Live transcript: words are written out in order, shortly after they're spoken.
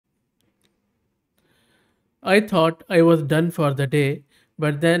I thought I was done for the day,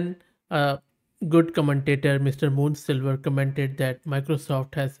 but then a good commentator, Mr. Moonsilver, commented that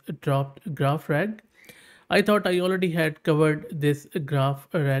Microsoft has dropped GraphRAG. I thought I already had covered this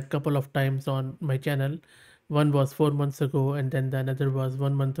GraphRAG couple of times on my channel. One was 4 months ago, and then the another was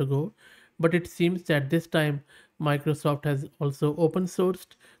 1 month ago. But it seems that this time Microsoft has also open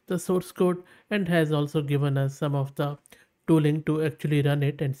sourced the source code and has also given us some of the tooling to actually run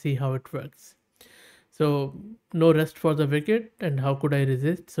it and see how it works. So no rest for the wicked, and how could I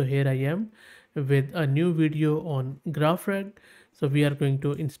resist? So here I am with a new video on GraphRAG. So we are going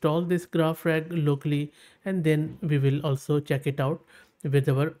to install this GraphRAG locally, and then we will also check it out with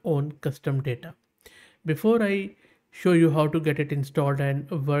our own custom data. Before I show you how to get it installed and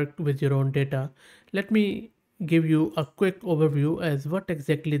work with your own data, let me give you a quick overview as what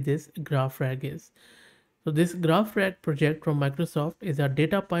exactly this GraphRAG is. So this GraphRAG project from Microsoft is a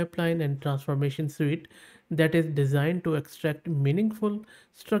data pipeline and transformation suite that is designed to extract meaningful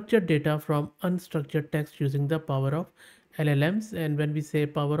structured data from unstructured text using the power of LLMs. And when we say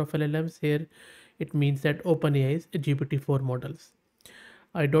power of LLMs here, it means that OpenAI's GPT-4 models.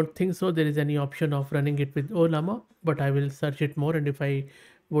 I don't think so there is any option of running it with Olama, but I will search it more, and if I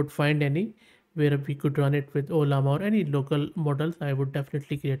would find any where we could run it with Olama or any local models, I would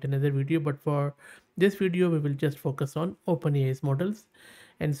definitely create another video. But for this video, we will just focus on OpenAI's models.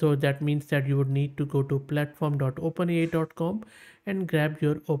 And so that means that you would need to go to platform.openai.com and grab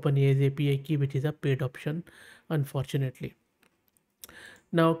your OpenAI's API key, which is a paid option, unfortunately.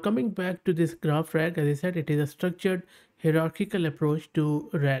 Now coming back to this GraphRAG, as I said, it is a structured hierarchical approach to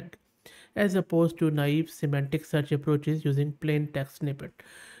RAG as opposed to naive semantic search approaches using plain text snippet.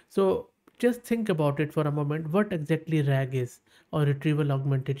 So just think about it for a moment, what exactly RAG is, or retrieval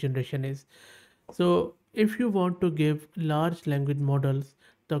augmented generation is. So if you want to give large language models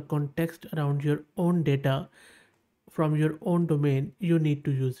the context around your own data from your own domain, you need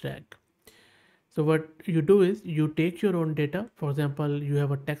to use RAG. So what you do is you take your own data. For example, you have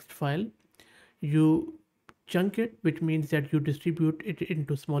a text file, you chunk it, which means that you distribute it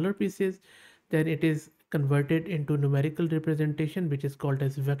into smaller pieces. Then it is converted into numerical representation, which is called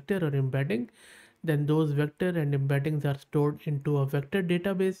as vector or embedding. Then those vector and embeddings are stored into a vector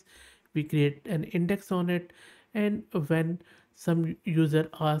database. We create an index on it, and when some user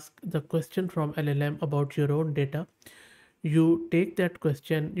asks the question from LLM about your own data, you take that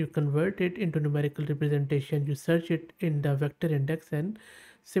question, you convert it into numerical representation, you search it in the vector index, and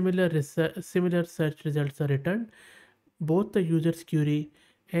similar search results are returned. Both the user's query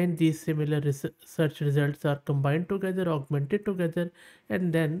and these similar search results are combined together, augmented together,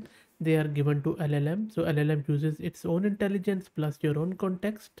 and then they are given to LLM. So LLM uses its own intelligence plus your own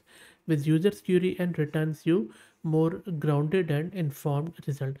context with user's query and returns you more grounded and informed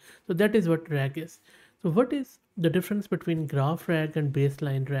result. So that is what RAG is. So what is the difference between GraphRAG and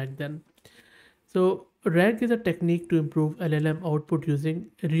baseline RAG then? So RAG is a technique to improve LLM output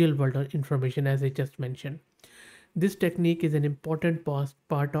using real world information, as I just mentioned. This technique is an important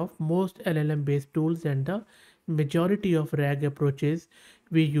part of most LLM based tools and the majority of RAG approaches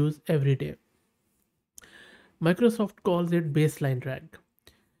we use every day. Microsoft calls it baseline RAG,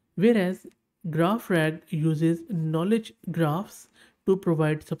 whereas GraphRAG uses knowledge graphs to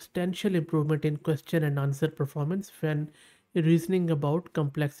provide substantial improvement in question and answer performance when reasoning about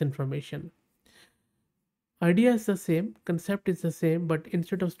complex information. Idea is the same, concept is the same, but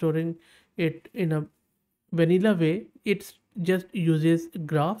instead of storing it in a vanilla way, it just uses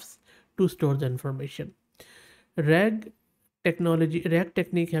graphs to store the information. RAG RAG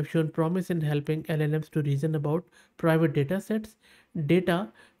technique have shown promise in helping LLMs to reason about private data sets,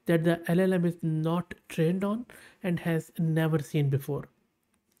 data that the LLM is not trained on and has never seen before.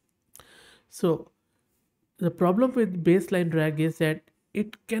 So the problem with baseline RAG is that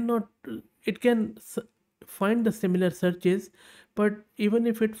it cannot, it can find the similar searches, but even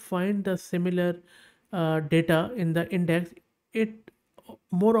if it find the similar data in the index, it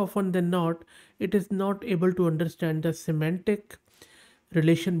more often than not, it is not able to understand the semantic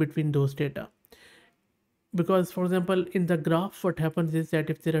relation between those data. Because for example, in the graph, what happens is that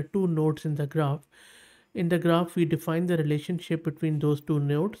if there are two nodes in the graph we define the relationship between those two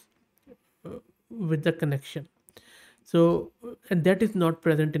nodes with the connection. So and that is not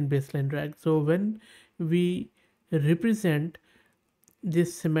present in baseline RAG. So when we represent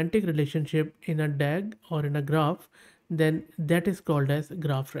this semantic relationship in a DAG or in a graph, then that is called as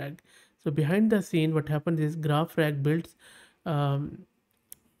GraphRAG. So behind the scene, what happens is GraphRAG builds um,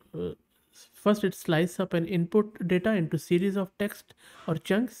 uh, first it slices up an input data into series of text or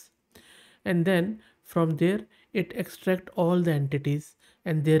chunks, and then from there it extract all the entities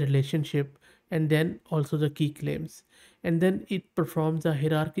and their relationship and then also the key claims. And then it performs a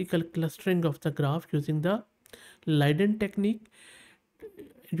hierarchical clustering of the graph using the Leiden technique.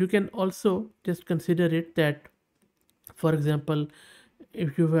 You can also just consider it that, for example,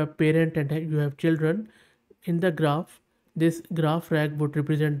 if you have parent and you have children in the graph, this graph rag would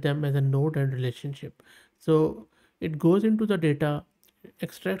represent them as a node and relationship. So it goes into the data,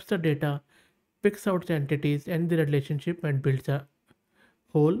 extracts the data, picks out the entities and the relationship, and builds a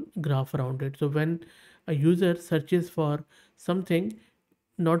whole graph around it. So when a user searches for something,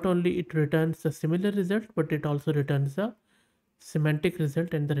 not only it returns the similar result, but it also returns the semantic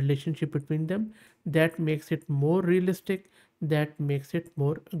result and the relationship between them. That makes it more realistic, that makes it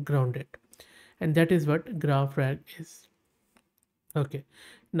more grounded, and that is what GraphRAG is. Okay,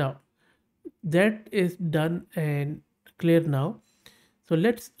 now that is done and clear now. So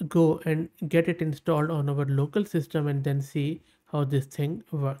let's go and get it installed on our local system and then see how this thing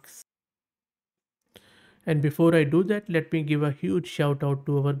works. And before I do that, let me give a huge shout out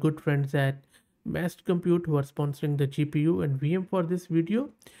to our good friends at Mast Compute who are sponsoring the GPU and VM for this video.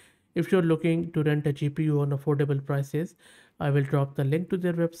 If you're looking to rent a GPU on affordable prices, I will drop the link to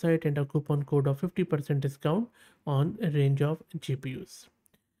their website and a coupon code of 50% discount on a range of GPUs.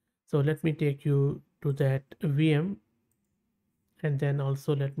 So let me take you to that VM, and then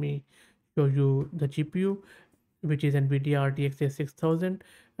also let me show you the GPU, which is NVIDIA RTX 6000.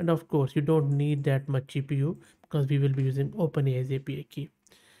 And of course, you don't need that much GPU because we will be using OpenAI's API key.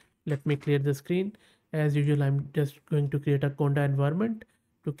 Let me clear the screen. As usual, I'm just going to create a Conda environment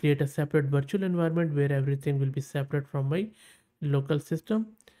to create a separate virtual environment where everything will be separate from my local system.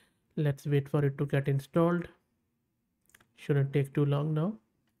 Let's wait for it to get installed. Shouldn't take too long now.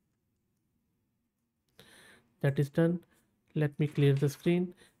 That is done. Let me clear the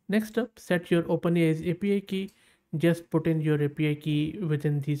screen. Next up, set your OpenAI's API key. Just put in your API key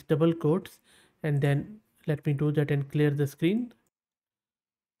within these double quotes, and then let me do that and clear the screen.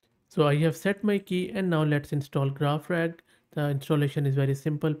 So I have set my key, and now let's install GraphRAG. The installation is very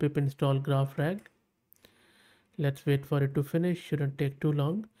simple. Pip install GraphRAG. Let's wait for it to finish. Shouldn't take too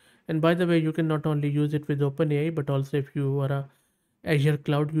long. And by the way, you can not only use it with OpenAI, but also if you are a Azure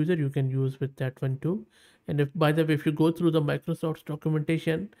cloud user, you can use with that one too. And if, by the way, if you go through the Microsoft's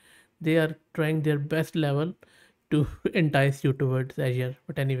documentation, they are trying their best level to entice you towards Azure.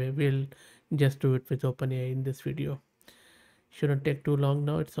 But anyway, we'll just do it with OpenAI in this video. Shouldn't take too long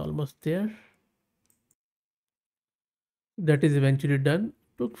now. It's almost there. That is eventually done.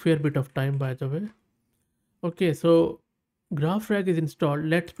 Took fair bit of time, by the way. Okay, so GraphRag is installed.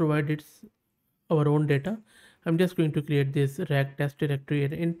 Let's provide its our own data. I'm just going to create this rag test directory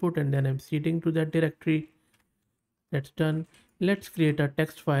and input, and then I'm seeding to that directory. That's done. Let's create a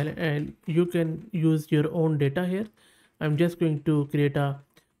text file, and you can use your own data here. I'm just going to create a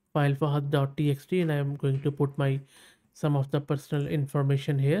file fahad.txt, and I'm going to put my some of the personal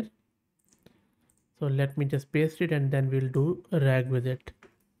information here. So let me just paste it, and then we'll do a rag with it.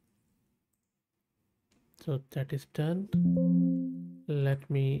 So that is done. Let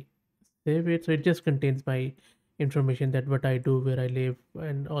me save it. So it just contains my information, that what I do, where I live,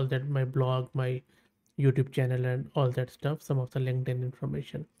 and all that, my blog, my YouTube channel, and all that stuff, some of the LinkedIn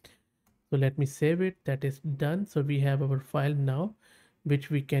information. So let me save it. That is done. So we have our file now, which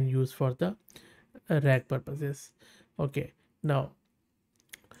we can use for the rag purposes. Okay, now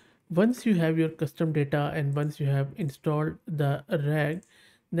once you have your custom data and once you have installed the rag,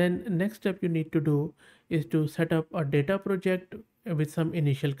 then next step you need to do is to set up a data project with some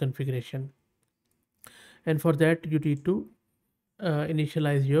initial configuration. And for that you need to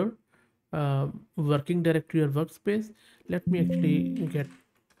initialize your working directory or workspace. Let me actually get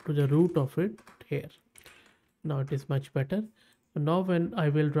to the root of it here. Now it is much better. So now when I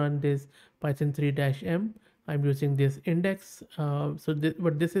will run this python 3-m, I'm using this index. So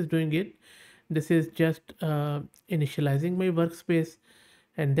what this is doing it, this is just initializing my workspace,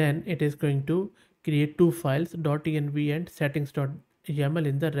 and then it is going to create two files, .env and settings.yaml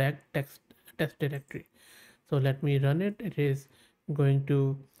in the rag test directory. So let me run it. It is going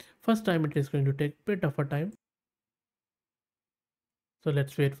to, first time it is going to take a bit of a time. So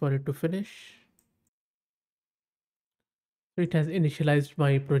let's wait for it to finish. So it has initialized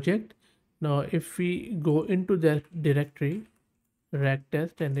my project. Now if we go into that directory rag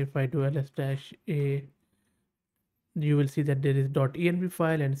test, and if I do ls-a, you will see that there is .env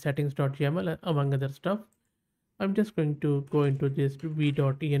file and settings.yaml among other stuff. I'm just going to go into this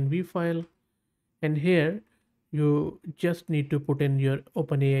v.env file, and here you just need to put in your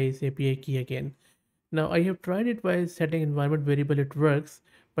OpenAI's API key again. Now I have tried it by setting environment variable, it works,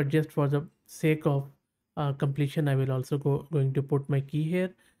 but just for the sake of completion, I will also going to put my key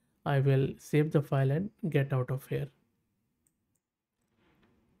here. I will save the file and get out of here.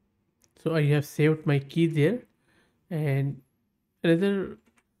 So I have saved my key there. And another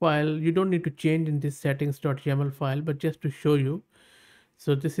file, you don't need to change in this settings.yaml file, but just to show you.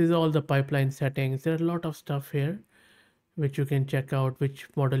 So this is all the pipeline settings. There are a lot of stuff here which you can check out which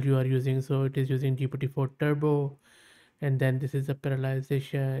model you are using. So it is using GPT-4 Turbo, and then this is the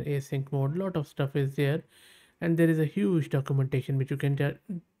parallelization, async mode. Lot of stuff is there, and there is a huge documentation which you can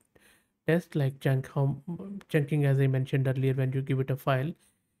test, like chunking, as I mentioned earlier. When you give it a file,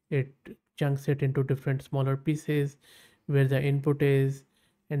 it chunks it into different smaller pieces, where the input is,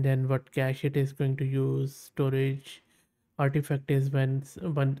 and then what cache it is going to use, storage. Artifact is when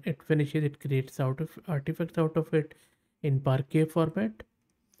it finishes, it creates out of artifacts out of it in Parquet format.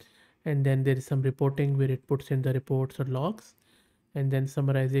 And then there is some reporting where it puts in the reports or logs, and then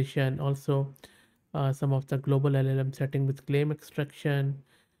summarization also, some of the global LLM setting with claim extraction,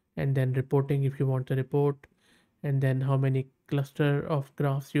 and then reporting if you want the report, and then how many cluster of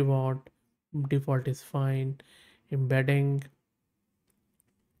graphs you want. Default is fine. Embedding,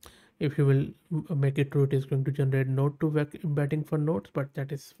 if you will make it true, it is going to generate node to embedding for nodes, but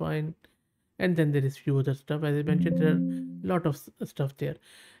that is fine. And then there is few other stuff. As I mentioned, there are a lot of stuff there.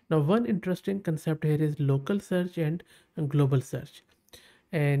 Now one interesting concept here is local search and global search,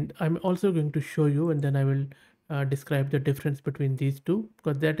 and I'm also going to show you, and then I will describe the difference between these two,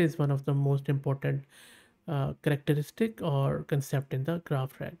 because that is one of the most important characteristic or concept in the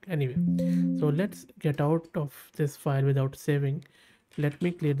GraphRAG. Anyway, so let's get out of this file without saving. Let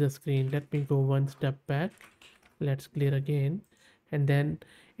me clear the screen. Let me go one step back. Let's clear again. And then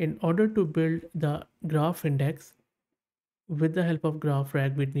in order to build the graph index with the help of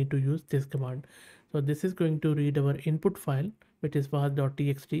GraphRAG, we need to use this command. So this is going to read our input file, which is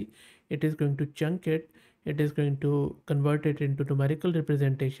var.txt. It is going to chunk it. It is going to convert it into numerical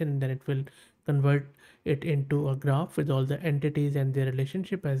representation, and then it will convert it into a graph with all the entities and their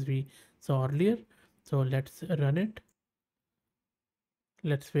relationship as we saw earlier. So let's run it.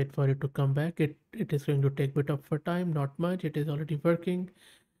 Let's wait for it to come back. It is going to take a bit of time, not much. It is already working.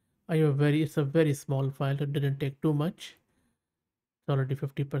 It's a very small file. It didn't take too much. It's already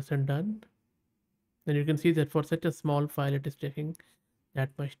 50% done. And you can see that for such a small file, it is taking that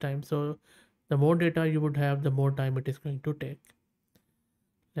much time. So the more data you would have, the more time it is going to take.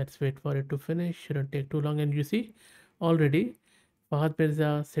 Let's wait for it to finish. Shouldn't take too long. And you see already Fahad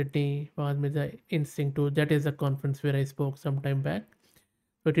Mirza, Sydney, Fahad Mirza Instinct 2. That is a conference where I spoke some time back.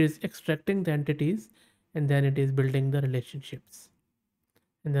 So it is extracting the entities, and then it is building the relationships,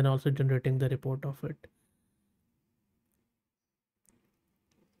 and then also generating the report of it.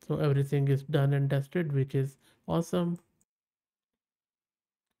 So everything is done and tested, which is awesome.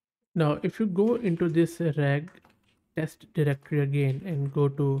 Now, if you go into this rag test directory again and go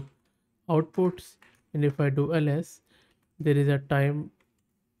to outputs, and if I do ls, there is a time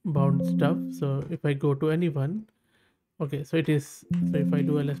bound stuff. So if I go to anyone, okay, so it is, so if I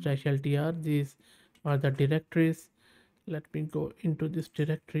do ls-ltr, these are the directories. Let me go into this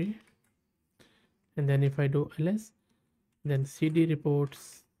directory, and then if I do ls, then cd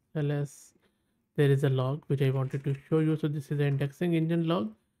reports ls, there is a log which I wanted to show you. So this is the indexing engine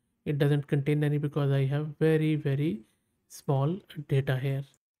log. It doesn't contain any because I have very small data here.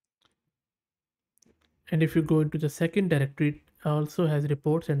 And if you go into the second directory, it also has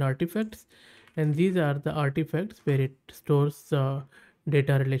reports and artifacts, and these are the artifacts where it stores the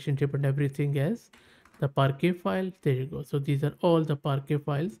data relationship and everything as the Parquet file. There you go. So these are all the Parquet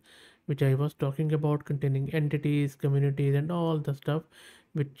files which I was talking about, containing entities, communities, and all the stuff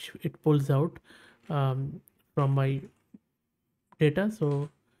which it pulls out from my data. So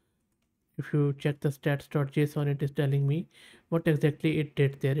if you check the stats.json, it is telling me what exactly it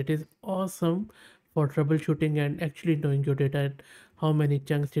did there. It is awesome for troubleshooting and actually knowing your data, how many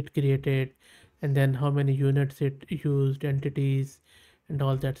chunks it created, and then how many units it used, entities, and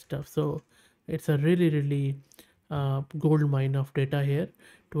all that stuff. So it's a really gold mine of data here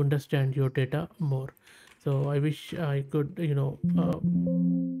to understand your data more. So I wish I could,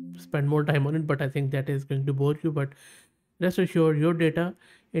 spend more time on it, but I think that is going to bore you. But rest assured, your data,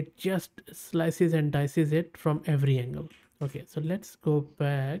 it just slices and dices it from every angle. Okay, so let's go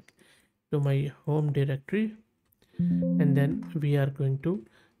back to my home directory, and then we are going to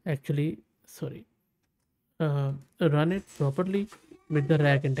actually, sorry, run it properly with the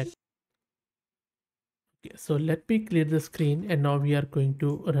rag index. Okay, so let me clear the screen, and now we are going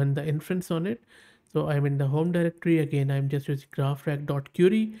to run the inference on it. So I'm in the home directory again. I'm just using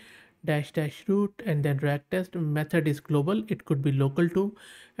graphrag.query dash root, and then rag test method is global. It could be local too,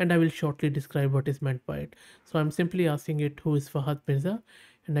 and I will shortly describe what is meant by it. So I'm simply asking it who is Fahad Mirza,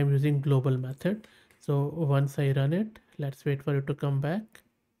 and I'm using global method. So once I run it, let's wait for it to come back.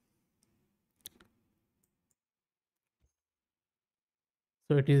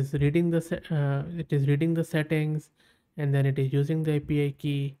 So it is reading the settings, and then it is using the API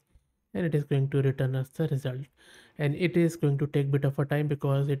key, and it is going to return us the result. And it is going to take bit of a time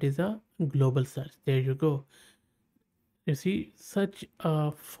because it is a global search. There you go. You see such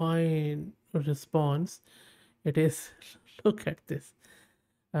a fine response. It is look at this.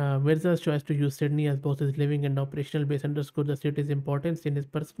 Mirza's choice to use Sydney as both his living and operational base underscore the city's importance in his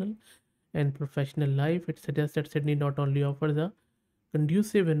personal and professional life. It suggests that Sydney not only offers a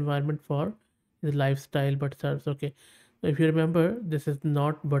conducive environment for his lifestyle but serves, okay, so if you remember, this is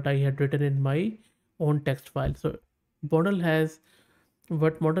not what I had written in my own text file. So model has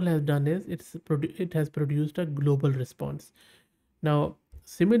what model has done is it has produced a global response. Now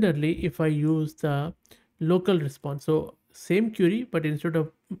similarly, if I use the local response, so same query but instead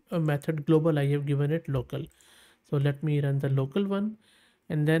of a method global, I have given it local. So let me run the local one,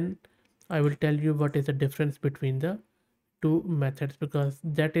 and then I will tell you what is the difference between the two methods, because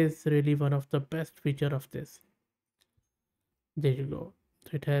that is really one of the best feature of this. There you go.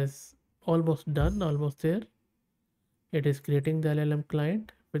 So it has almost done, almost there. It is creating the LLM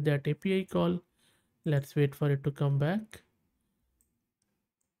client with that API call. Let's wait for it to come back.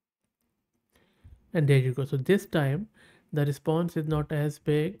 And there you go. So this time the response is not as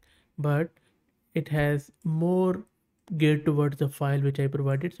big, but it has more geared towards the file which I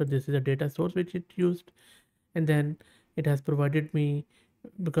provided. So this is a data source which it used, and then it has provided me,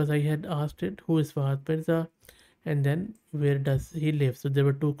 because I had asked it who is Fahad Mirza, and then where does he live. So there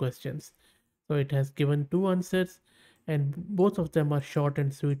were two questions. So it has given two answers, and both of them are short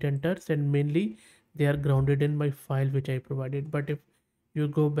and sweet and terse, and mainly they are grounded in my file which I provided. But if you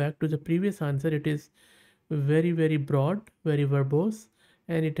go back to the previous answer, it is very broad, very verbose,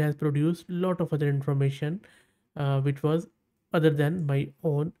 and it has produced a lot of other information which was other than my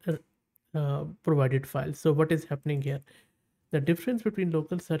own provided file. So what is happening here? The difference between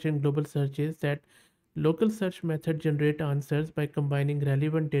local search and global search is that local search method generate answers by combining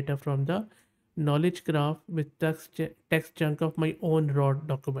relevant data from the knowledge graph with text chunk of my own raw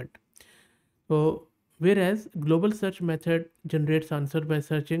document. So whereas global search method generates answer by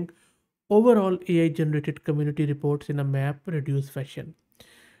searching overall AI generated community reports in a map reduced fashion.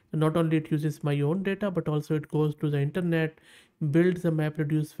 Not only it uses my own data, but also it goes to the internet, builds a map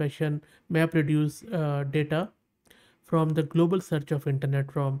reduce data from the global search of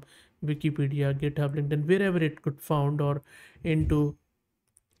internet, from Wikipedia, GitHub, LinkedIn, wherever it could found, or into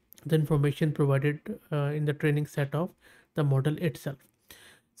the information provided in the training set of the model itself.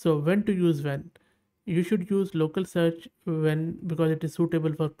 So when you should use local search when, because it is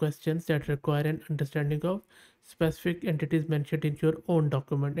suitable for questions that require an understanding of specific entities mentioned in your own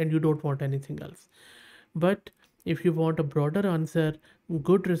document and you don't want anything else. But if you want a broader answer,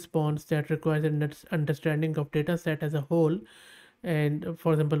 good response that requires an understanding of data set as a whole, and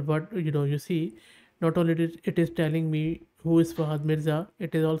for example, what you see, not only it is telling me who is Fahad Mirza,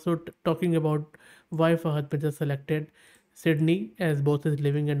 it is also talking about why Fahad Mirza selected Sydney as both his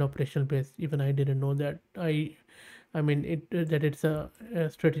living and operational base. Even I didn't know that. I mean that it's a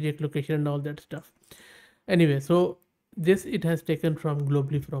strategic location and all that stuff. Anyway, so this it has taken from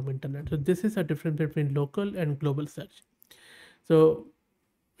globally from internet. So this is a difference between local and global search. So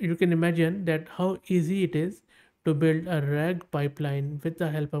you can imagine that how easy it is to build a RAG pipeline with the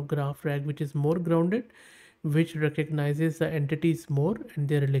help of GraphRAG, which is more grounded, which recognizes the entities more and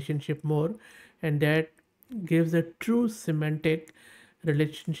their relationship more, and that gives a true semantic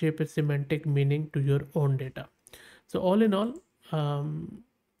relationship, a semantic meaning to your own data. So all in all,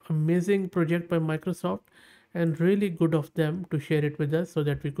 amazing project by Microsoft, and really good of them to share it with us so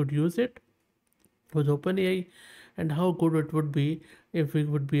that we could use it with OpenAI, and how good it would be if we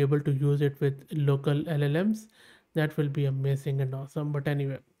would be able to use it with local LLMs. That will be amazing and awesome. But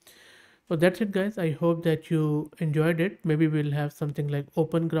anyway, so that's it, guys. I hope that you enjoyed it. Maybe we'll have something like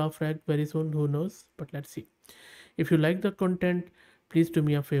Open Graph Rag very soon. Who knows? But let's see. If you like the content, please do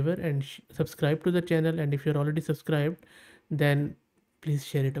me a favor and subscribe to the channel. And if you're already subscribed, then please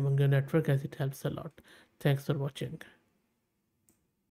share it among your network as it helps a lot. Thanks for watching.